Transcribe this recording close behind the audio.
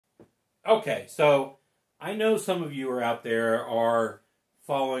Okay, so I know some of you are out there are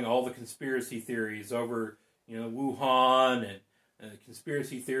following all the conspiracy theories over, Wuhan and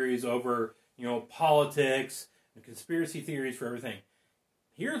conspiracy theories over, politics and conspiracy theories for everything.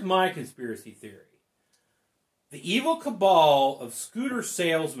 Here's my conspiracy theory. The evil cabal of scooter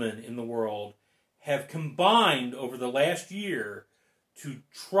salesmen in the world have combined over the last year to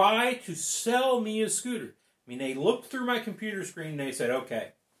try to sell me a scooter. I mean, they looked through my computer screen and they said,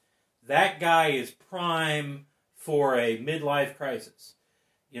 okay, that guy is prime for a midlife crisis.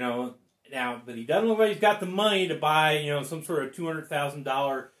 Now, but he doesn't look like he's got the money to buy, some sort of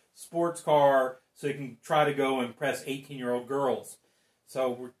 $200,000 sports car so he can try to go impress 18-year-old girls.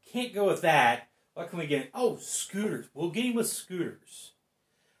 So we can't go with that. What can we get? Oh, scooters. We'll get him with scooters.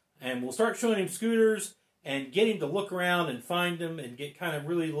 And we'll start showing him scooters and get him to look around and find them and get kind of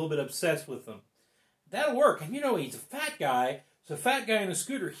really a little bit obsessed with them. That'll work. And he's a fat guy, so a fat guy in a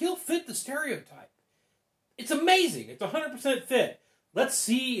scooter, he'll fit the stereotype. It's amazing. It's 100% fit. Let's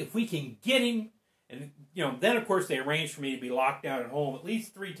see if we can get him. And, then, of course, they arranged for me to be locked down at home at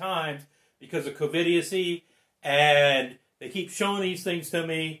least 3 times because of COVID-icy. And they keep showing these things to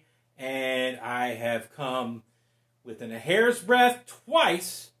me. And I have come within a hair's breadth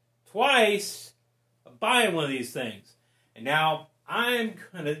twice of buying one of these things. And now I'm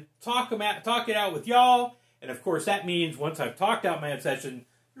going to talk it out with y'all. And, of course, that means once I've talked out my obsession,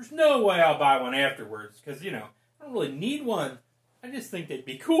 there's no way I'll buy one afterwards. Because, I don't really need one. I just think they'd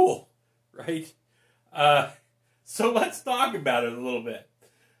be cool, right? So let's talk about it a little bit.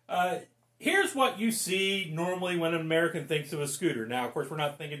 Here's what you see normally when an American thinks of a scooter. Now, of course, we're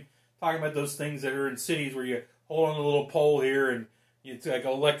not talking about those things that are in cities where you hold on a little pole here and it's like an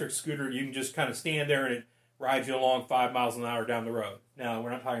electric scooter. You can just kind of stand there and it rides you along 5 miles an hour down the road. No,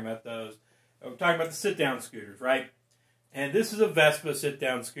 we're not talking about those. We're talking about the sit-down scooters, right? And this is a Vespa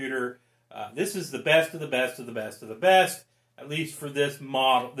sit-down scooter. This is the best of the best of the best of the best, at least for this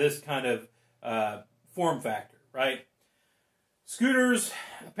model, this kind of form factor, right? Scooters,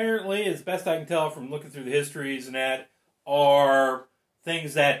 apparently, as best I can tell from looking through the histories and that, are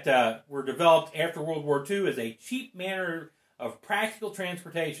things that were developed after World War II as a cheap manner of practical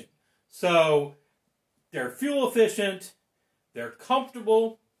transportation. So they're fuel efficient, they're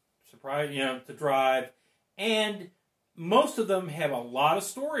comfortable, to drive, and most of them have a lot of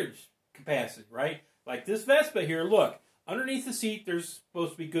storage capacity, right? Like this Vespa here, look, underneath the seat, there's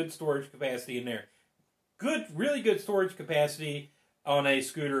supposed to be good storage capacity in there. Really good storage capacity on a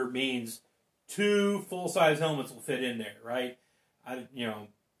scooter means 2 full-size helmets will fit in there, right? But you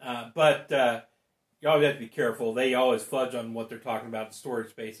always have to be careful. They always fudge on what they're talking about, the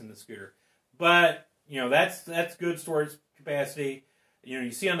storage space in the scooter. But, that's good storage capacity.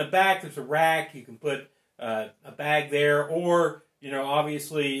 You see on the back, there's a rack. You can put a bag there. Or,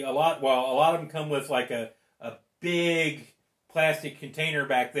 obviously, a lot of them come with like a big plastic container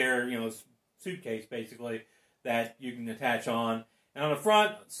back there, suitcase basically, that you can attach on. And on the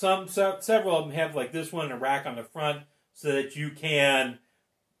front, several of them have like this one, a rack on the front, so that you can,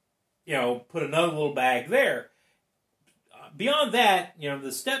 put another little bag there. Beyond that,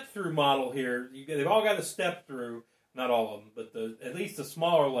 the step-through model here, they've all got a step-through, not all of them, but at least the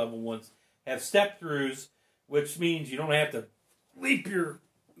smaller level ones have step-throughs, which means you don't have to leap your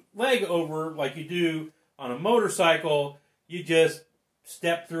leg over like you do on a motorcycle. You just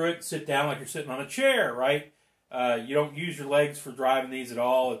step through it, sit down like you're sitting on a chair, right? You don't use your legs for driving these at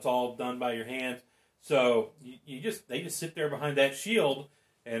all. It's all done by your hands. So they just sit there behind that shield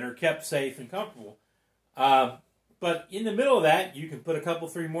and are kept safe and comfortable. But in the middle of that, you can put a couple,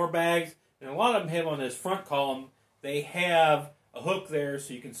 3 more bags. And a lot of them have on this front column, they have a hook there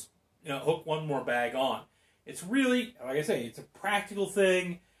so you can hook 1 more bag on. It's really, like I say, it's a practical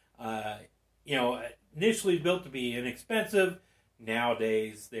thing. Initially built to be inexpensive.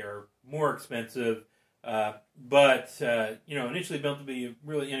 Nowadays, they're more expensive. But initially built to be a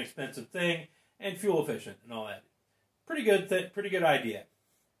really inexpensive thing and fuel efficient and all that. Pretty good idea.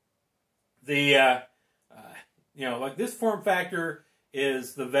 Like this form factor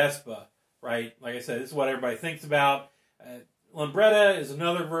is the Vespa, right? Like I said, this is what everybody thinks about. Lambretta is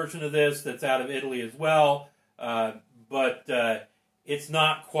another version of this that's out of Italy as well, but it's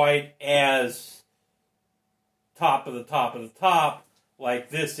not quite as top of the top of the top like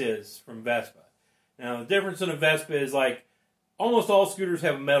this is from Vespa. Now, the difference in a Vespa is like almost all scooters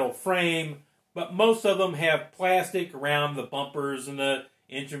have a metal frame, but most of them have plastic around the bumpers and the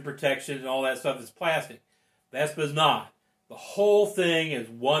engine protection and all that stuff is plastic. Vespa's not. The whole thing is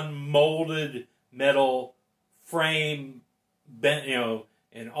one molded metal frame,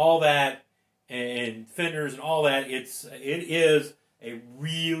 and all that, and fenders and all that. It is a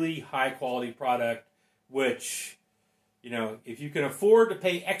really high quality product, which, you know, if you can afford to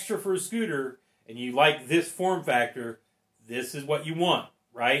pay extra for a scooter and you like this form factor, this is what you want,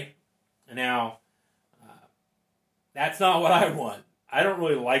 right? And now, that's not what I want. I don't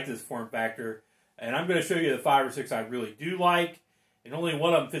really like this form factor, and I'm going to show you the 5 or 6 I really do like, and only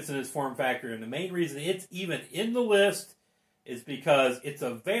one of them fits in this form factor, and the main reason it's even in the list is because it's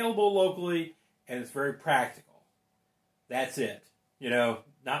available locally and it's very practical. That's it. You know,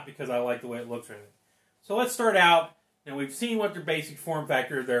 not because I like the way it looks or anything. So let's start out, and we've seen what their basic form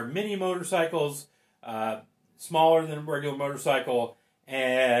factor. They're mini motorcycles, smaller than a regular motorcycle,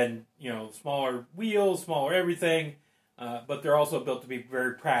 and, you know, smaller wheels, smaller everything, but they're also built to be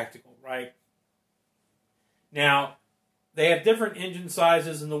very practical, right? Now, they have different engine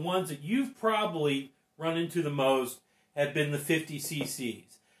sizes, and the ones that you've probably run into the most have been the 50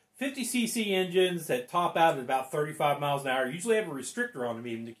 cc's. 50 cc engines that top out at about 35 miles an hour usually have a restrictor on them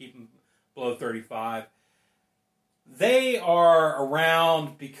even to keep them below 35. They are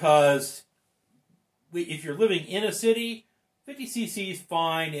around because if you're living in a city, 50 cc is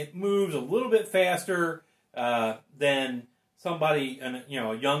fine. It moves a little bit faster than somebody, you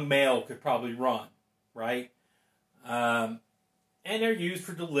know, a young male could probably run, right? And they're used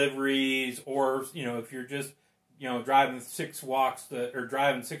for deliveries, or, you know, if you're just, you know, driving 6 blocks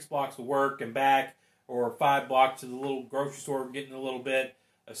to work and back, or 5 blocks to the little grocery store getting a little bit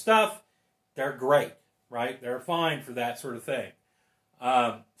of stuff, they're great, right? They're fine for that sort of thing.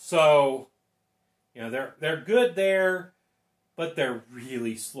 So, you know, they're good there, but they're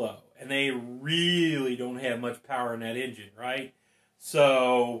really slow, and they really don't have much power in that engine, right?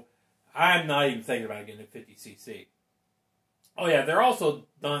 So I'm not even thinking about getting a 50 cc. Oh yeah, they're also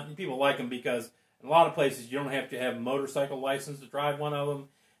done. People like them because in a lot of places you don't have to have a motorcycle license to drive one of them.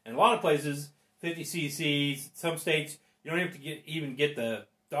 In a lot of places, 50 cc's, some states, you don't have to even get the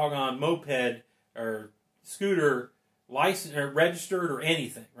doggone moped or scooter license or registered or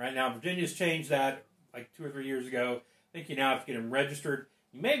anything. Right now, Virginia's changed that like 2 or 3 years ago. I think you now have to get them registered.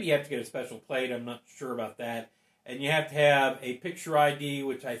 You maybe have to get a special plate. I'm not sure about that. And you have to have a picture ID,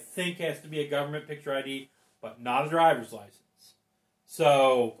 which I think has to be a government picture ID, but not a driver's license.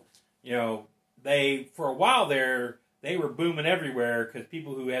 So, you know, for a while there, they were booming everywhere because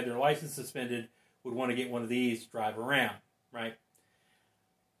people who had their license suspended would want to get one of these to drive around, right?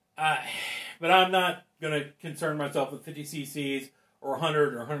 But I'm not going to concern myself with 50 cc's or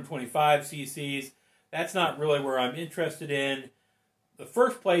 100 or 125 cc's. That's not really where I'm interested in. The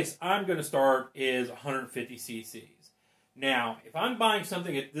first place I'm going to start is 150 cc's. Now, if I'm buying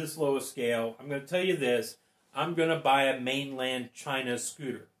something at this low a scale, I'm going to tell you this. I'm going to buy a mainland China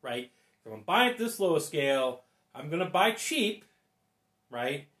scooter, right? If I'm buying at this low a scale, I'm going to buy cheap,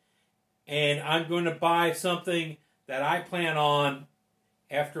 right? And I'm going to buy something that I plan on,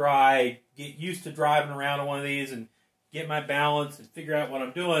 after I get used to driving around on one of these and get my balance and figure out what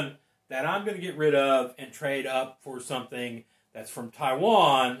I'm doing, that I'm going to get rid of and trade up for something that's from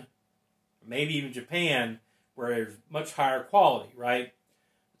Taiwan, maybe even Japan, where there's much higher quality, right?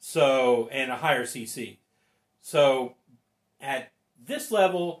 So, and a higher CC. So, at this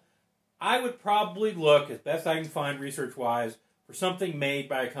level, I would probably look, as best I can find research-wise, for something made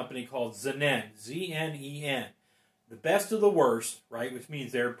by a company called Zenen, Z-N-E-N. The best of the worst, right? Which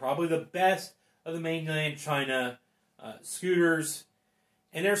means they're probably the best of the mainland China scooters.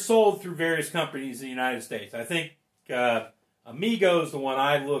 And they're sold through various companies in the United States. I think Amigo is the one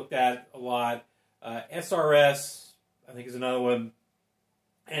I looked at a lot. SRS, I think, is another one.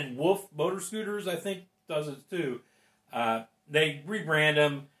 And Wolf Motor Scooters, I think, does it too. They rebrand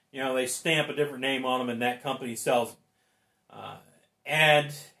them. You know, they stamp a different name on them, and that company sells them.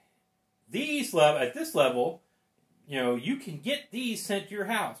 And these at this level, you know, you can get these sent to your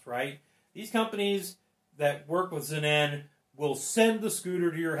house, right? These companies that work with Zenen will send the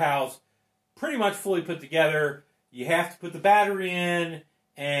scooter to your house pretty much fully put together. You have to put the battery in,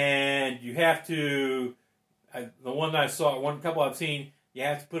 and you have to, the one I saw, one couple I've seen, you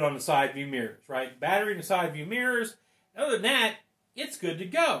have to put on the side view mirrors, right? Battery and the side view mirrors. Other than that, it's good to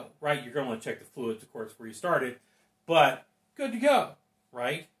go, right? You're going to want to check the fluids, of course, where you started, but good to go,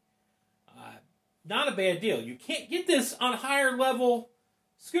 right? Not a bad deal. You can't get this on higher level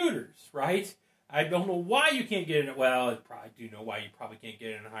scooters, right? I don't know why you can't get it. Well, I probably do know why you probably can't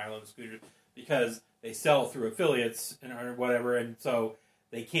get it in a higher level scooter, because they sell through affiliates and or whatever, and so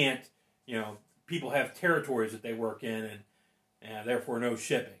they can't. You know, people have territories that they work in, and therefore no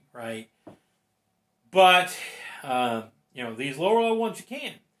shipping, right? But you know, these lower level ones you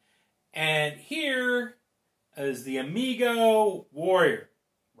can. And here is the Amigo Warrior,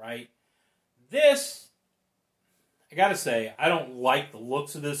 right? This, I gotta say, I don't like the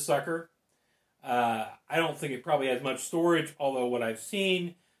looks of this sucker. I don't think it probably has much storage, although what I've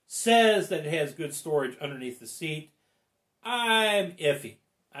seen says that it has good storage underneath the seat. I'm iffy.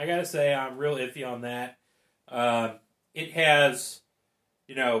 I gotta say, I'm real iffy on that. It has,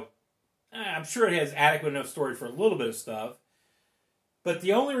 I'm sure it has adequate enough storage for a little bit of stuff. But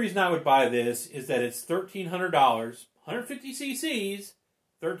the only reason I would buy this is that it's $1,300, 150 cc's,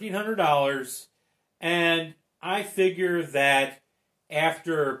 $1,300, and I figure that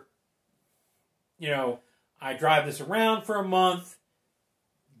after, I drive this around for a month,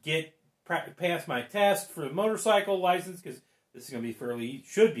 pass my test for the motorcycle license, because this is going to be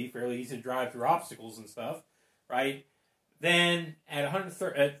should be fairly easy to drive through obstacles and stuff, right? Then at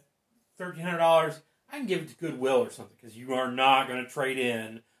 $1,300, I can give it to Goodwill or something, because you are not going to trade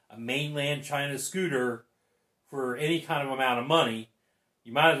in a mainland China scooter for any kind of amount of money.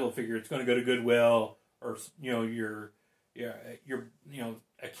 You might as well figure it's going to go to Goodwill, or you're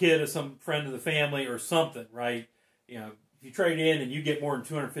a kid of some friend of the family or something, right? If you trade in and you get more than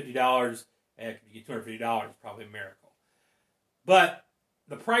 $250, heck, if you get $250, it's probably a miracle. But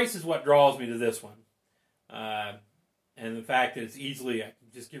the price is what draws me to this one. And the fact that it's easily, I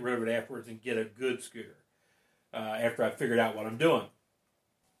can just get rid of it afterwards and get a good scooter after I've figured out what I'm doing.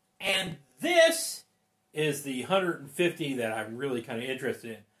 And this is the 150 that I'm really kind of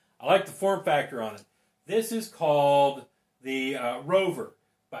interested in. I like the form factor on it. This is called the Rover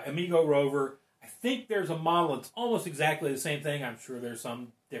by Amigo Rover. I think there's a model that's almost exactly the same thing. I'm sure there's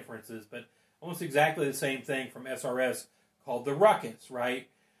some differences, but almost exactly the same thing from SRS called the Ruckus, right?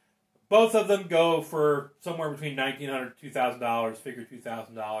 Both of them go for somewhere between $1,900 to $2,000, figure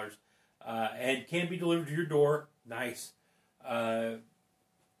 $2,000, and can be delivered to your door. Nice. I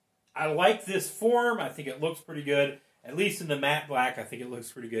like this form. I think it looks pretty good. At least in the matte black, I think it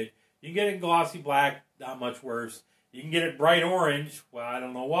looks pretty good. You can get it in glossy black, not much worse. You can get it bright orange. Well, I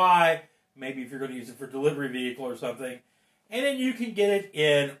don't know why. Maybe if you're going to use it for delivery vehicle or something. And then you can get it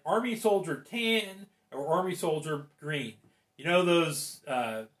in Army Soldier Tan or Army Soldier Green. You know those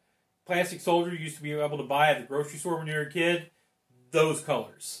plastic soldiers you used to be able to buy at the grocery store when you were a kid? Those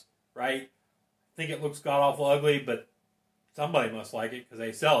colors, right? I think it looks god-awful ugly, but somebody must like it because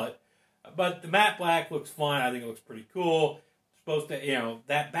they sell it. But the matte black looks fun. I think it looks pretty cool. It's supposed to,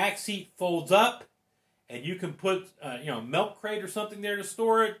 that back seat folds up, and you can put, milk crate or something there to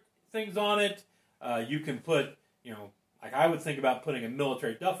store things on it. You can put, like I would think about putting a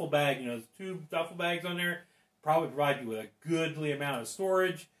military duffel bag. There's 2 duffel bags on there. Probably provide you with a goodly amount of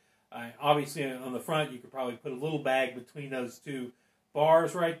storage. Obviously, on the front, you could probably put a little bag between those 2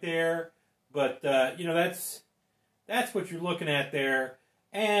 bars right there. But, that's what you're looking at there.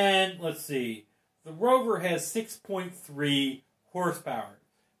 And, let's see, the Rover has 6.3 horsepower.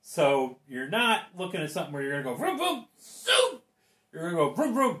 So, you're not looking at something where you're going to go, vroom, vroom, zoom! You're going to go,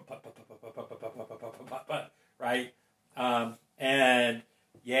 vroom, vroom, right? And,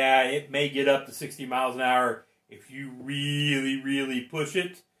 yeah, it may get up to 60 miles an hour if you really, really push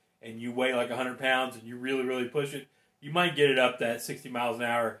it, and you weigh like 100 pounds, and you really, really push it. You might get it up to that 60 miles an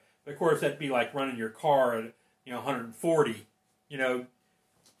hour. But, of course, that'd be like running your car at, 140.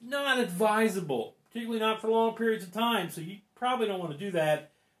 Not advisable, particularly not for long periods of time. So you probably don't want to do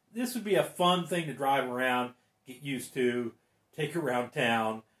that. This would be a fun thing to drive around, get used to, take around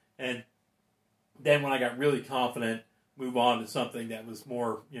town, and then when I got really confident, move on to something that was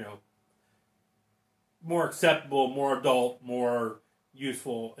more, more acceptable, more adult, more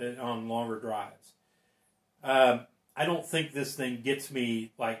useful on longer drives. I don't think this thing gets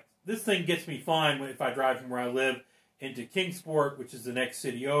me, this thing gets me fine if I drive from where I live into Kingsport, which is the next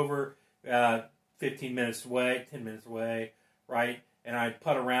city over, 15 minutes away, 10 minutes away, right? And I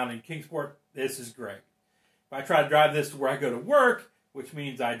putt around in Kingsport. This is great. If I try to drive this to where I go to work, which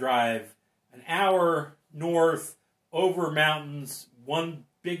means I drive an hour north, over mountains, one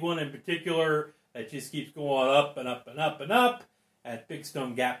big one in particular that just keeps going up and up and up and up at Big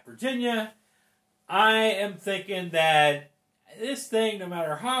Stone Gap, Virginia, I am thinking that this thing, no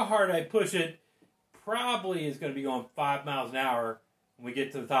matter how hard I push it, probably is going to be going 5 miles an hour when we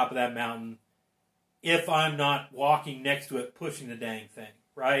get to the top of that mountain if I'm not walking next to it pushing the dang thing,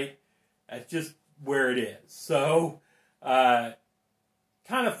 right? That's just where it is. So, kind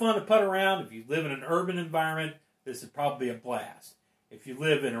of fun to putt around. If you live in an urban environment, this is probably a blast. If you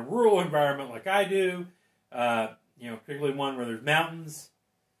live in a rural environment like I do, particularly one where there's mountains,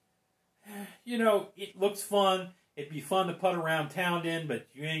 it looks fun. It'd be fun to putt around town in, but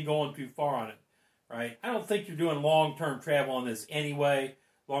you ain't going too far on it, right? I don't think you're doing long-term travel on this anyway,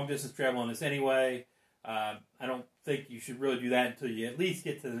 long-distance travel on this anyway. I don't think you should really do that until you at least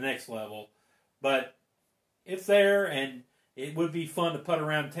get to the next level. But it's there, and it would be fun to putt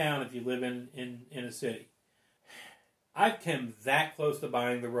around town if you live in a city. I've come that close to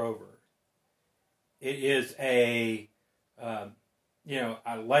buying the Rover. It is I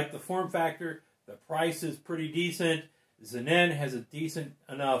like the form factor. The price is pretty decent. Zenin has a decent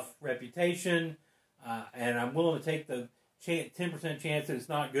enough reputation, and I'm willing to take the 10% chance that it's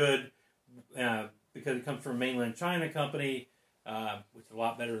not good because it comes from a mainland China company, which is a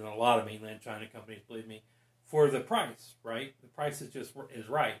lot better than a lot of mainland China companies, believe me, for the price, right? The price is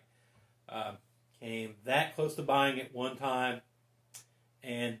right. Came that close to buying it one time,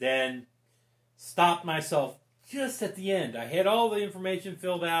 and then stopped myself just at the end. I had all the information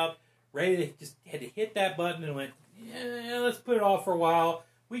filled out, ready to just had to hit that button, and went, yeah, let's put it off for a while.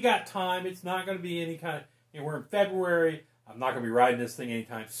 We got time. It's not going to be any kind of, we're in February. I'm not going to be riding this thing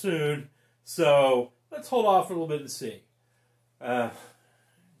anytime soon. So let's hold off for a little bit and see. Who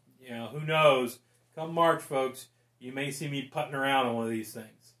knows? Come March, folks, you may see me putting around on one of these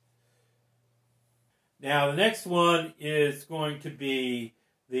things. Now, the next one is going to be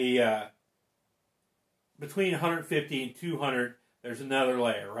the between 150 and 200. There's another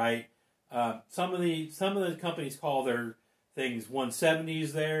layer, right? Some of the companies call their things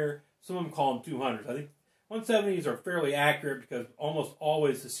 170s there. Some of them call them 200s. I think 170s are fairly accurate because almost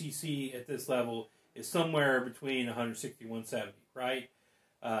always the CC at this level is somewhere between 160 and 170, right?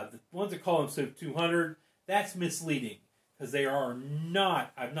 The ones that call them 200, that's misleading because they are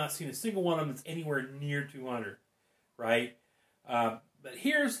not. I've not seen a single one of them that's anywhere near 200, right? But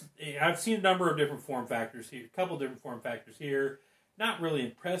I've seen a number of different form factors here, a couple different form factors here. Not really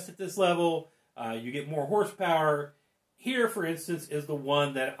impressed at this level. You get more horsepower. Here, for instance, is the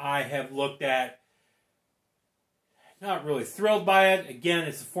one that I have looked at. Not really thrilled by it. Again,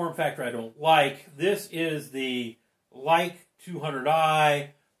 it's a form factor I don't like. This is the Like 200i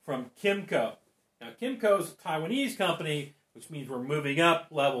from Kimco. Now, Kimco is a Taiwanese company, which means we're moving up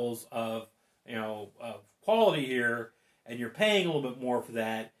levels of quality here, and you're paying a little bit more for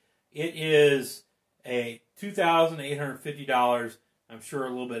that. It is a $2,850. I'm sure a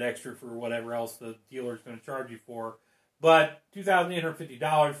little bit extra for whatever else the dealer is going to charge you for. But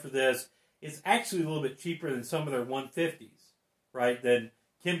 $2,850 for this is actually a little bit cheaper than some of their 150s, right? Than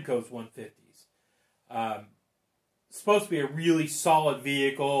Kimco's 150s. Supposed to be a really solid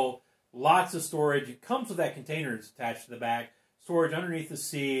vehicle. Lots of storage. It comes with that container that's attached to the back. Storage underneath the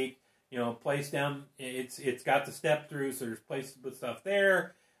seat. Place down. It's got the step through, so there's places to put stuff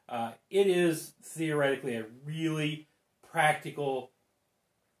there. It is theoretically a really practical,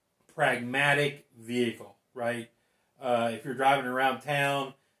 pragmatic vehicle, right? If you're driving around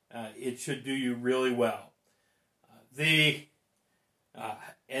town, it should do you really well. And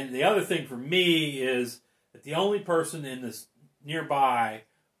the other thing for me is that the only person in this nearby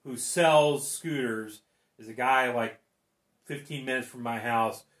who sells scooters is a guy like 15 minutes from my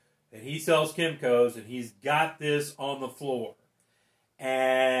house, and he sells Kimco's, and he's got this on the floor.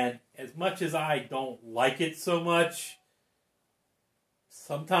 And as much as I don't like it so much,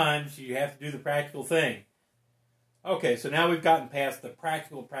 sometimes you have to do the practical thing. Okay, so now we've gotten past the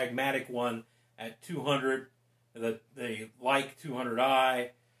practical, pragmatic one at 200, the Like 200i.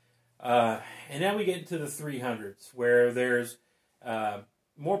 And now we get into the 300s, where there's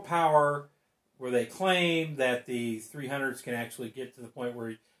more power, where they claim that the 300s can actually get to the point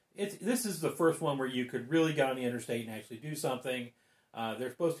where this is the first one where you could really get on the interstate and actually do something.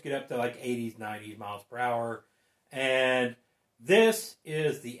 They're supposed to get up to like 80s, 90s miles per hour. And this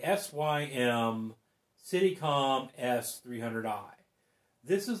is the SYM Citycom S300i.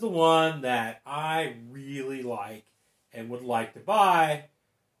 This is the one that I really like and would like to buy,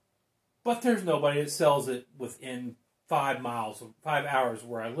 but there's nobody that sells it within 5 hours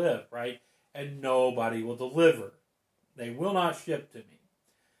where I live, right? And nobody will deliver. They will not ship to me.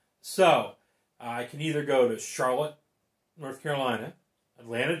 So, I can either go to Charlotte, North Carolina,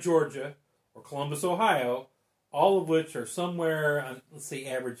 Atlanta, Georgia, or Columbus, Ohio, all of which are somewhere, let's say,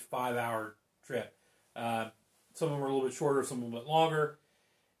 average 5-hour trip. Some of them are a little bit shorter, some a little bit longer.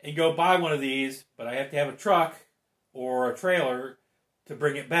 And go buy one of these, but I have to have a truck or a trailer to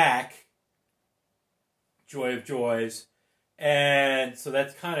bring it back. Joy of joys. And so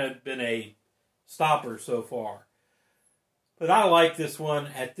that's kind of been a stopper so far. But I like this one.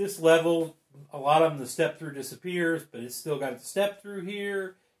 At this level, a lot of them, the step-through disappears, but it's still got the step-through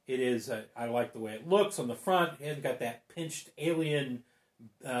here. It is, I like the way it looks on the front. It hasn't got that pinched alien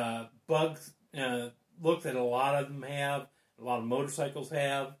bugs look that a lot of them have, a lot of motorcycles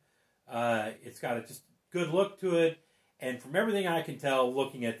have. It's got a just good look to it. And from everything I can tell,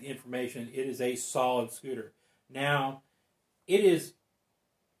 looking at the information, it is a solid scooter. Now, it is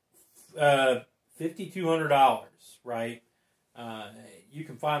 $5,200, right? You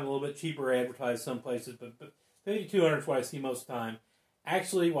can find a little bit cheaper advertised some places, but $5,200 is what I see most of the time.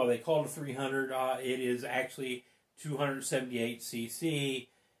 Actually, while they call it a 300, it is actually 278 cc,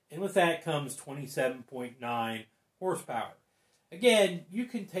 and with that comes 27.9 horsepower. Again, you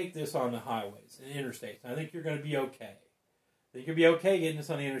can take this on the highways and interstates. I think you're going to be okay. I think you'll be okay getting this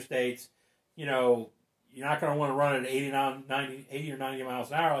on the interstates. You know, you're not going to want to run it at 80 or 90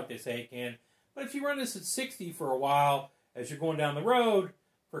 miles an hour like they say it can. But if you run this at 60 for a while as you're going down the road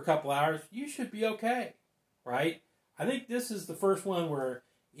for a couple hours, you should be okay, right? I think this is the first one where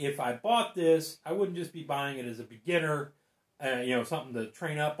if I bought this, I wouldn't just be buying it as a beginner, something to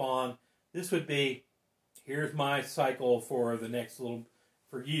train up on. This would be, here's my cycle for the next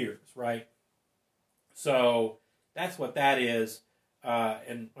for years, right? So that's what that is.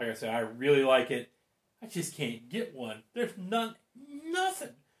 And like I said, I really like it. I just can't get one. There's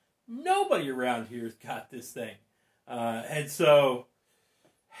nothing. Nobody around here has got this thing. And so,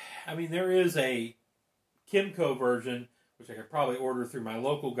 I mean, there is a Kimco version, which I could probably order through my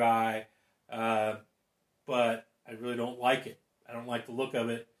local guy, but I really don't like it. I don't like the look of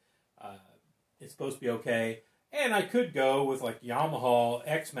it. It's supposed to be okay. And I could go with like Yamaha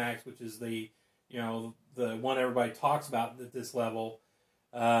X-Max, which is the one everybody talks about at this level.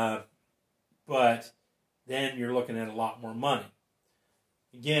 But then you're looking at a lot more money.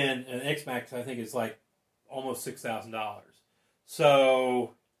 Again, an X-Max I think is like almost $6,000.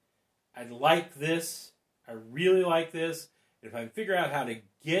 So I like this. I really like this. If I can figure out how to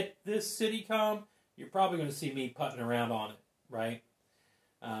get this CityCom, you're probably going to see me putting around on it, right?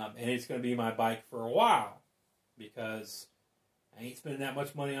 And it's going to be my bike for a while because I ain't spending that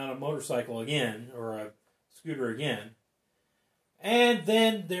much money on a motorcycle again or a scooter again. And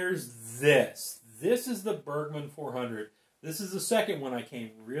then there's this. This is the Bergman 400. This is the second one I came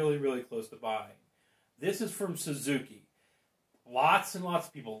really, really close to buying. This is from Suzuki. Lots and lots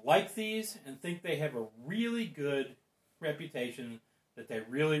of people like these and think they have a really good reputation, that they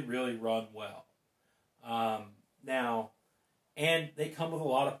really, really run well. And they come with a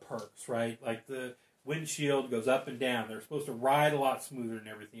lot of perks, right? Like the windshield goes up and down. They're supposed to ride a lot smoother than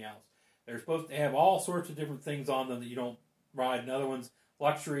everything else. They're supposed to have all sorts of different things on them that you don't ride in other ones,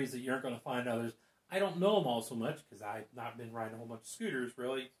 luxuries that you aren't going to find in others. I don't know them all so much because I've not been riding a whole bunch of scooters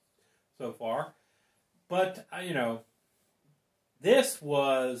really so far. But, this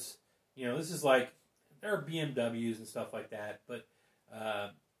was, this is like, there are BMWs and stuff like that, but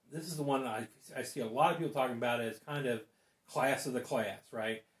this is the one I see a lot of people talking about as kind of class of the class,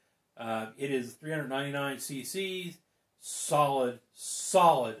 right? It is 399 cc's, solid,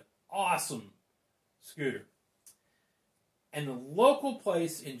 awesome scooter. And the local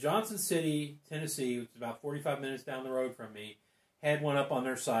place in Johnson City, Tennessee, which is about 45 minutes down the road from me, had one up on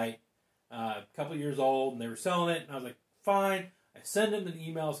their site, a couple years old, and they were selling it, and I was like, fine. I send them an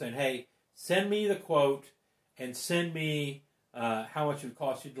email saying, hey, send me the quote and send me how much it would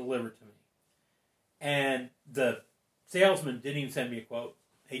cost you to deliver to me. And the salesman didn't even send me a quote.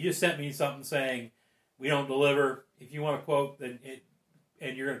 He just sent me something saying, we don't deliver. If you want a quote and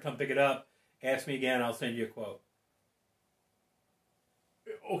you're going to come pick it up, ask me again, I'll send you a quote.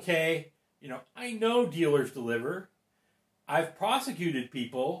 Okay, I know dealers deliver. I've prosecuted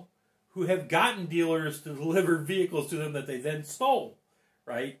people who have gotten dealers to deliver vehicles to them that they then stole,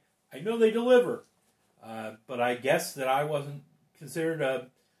 right? I know they deliver, but I guess that I wasn't considered a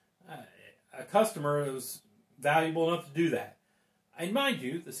customer that was valuable enough to do that. And mind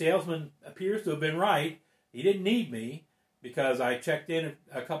you, the salesman appears to have been right. He didn't need me because I checked in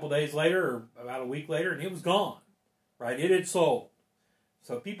a couple days later or about a week later and it was gone, right? It had sold.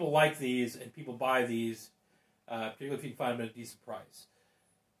 So people like these and people buy these, particularly if you can find them at a decent price.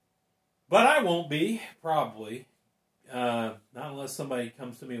 But I won't be, probably, not unless somebody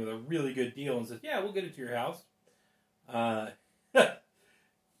comes to me with a really good deal and says, yeah, we'll get it to your house. I'm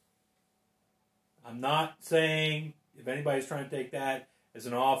not saying if anybody's trying to take that as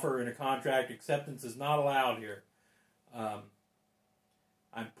an offer in a contract, acceptance is not allowed here.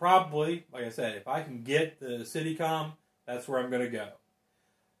 I'm probably, like I said, if I can get the CityCom, that's where I'm going to go.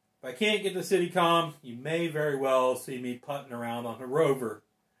 If I can't get the CityCom, you may very well see me putting around on the Rover,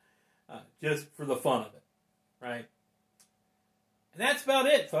 just for the fun of it, right? And that's about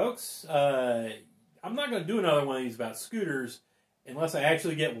it, folks. I'm not going to do another one of these about scooters unless I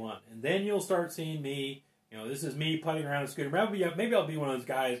actually get one. And then you'll start seeing me, this is me putting around a scooter. Maybe I'll be one of those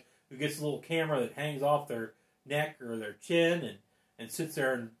guys who gets a little camera that hangs off their neck or their chin and sits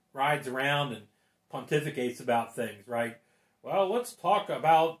there and rides around and pontificates about things, right? Well, let's talk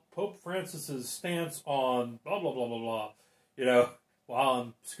about Pope Francis's stance on blah, blah, blah, blah, blah, while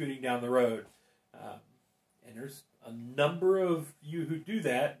I'm scooting down the road. And there's a number of you who do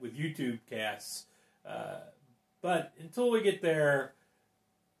that with YouTube casts. But until we get there,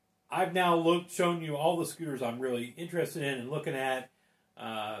 I've now shown you all the scooters I'm really interested in and looking at.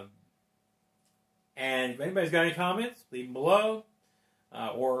 And if anybody's got any comments, leave them below.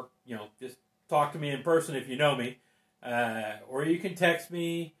 Or, just talk to me in person if you know me. Or you can text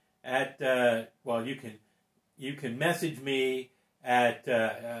me at, you can message me at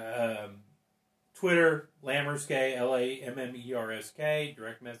Twitter, Lammersk, Lammersk,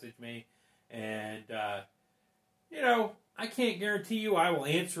 direct message me. And, I can't guarantee you I will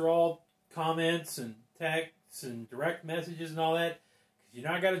answer all comments and texts and direct messages and all that.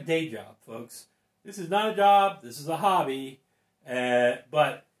 Because, I got a day job, folks. This is not a job. This is a hobby.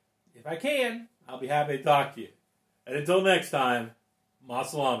 But if I can, I'll be happy to talk to you. And until next time, ma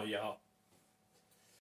salama, y'all.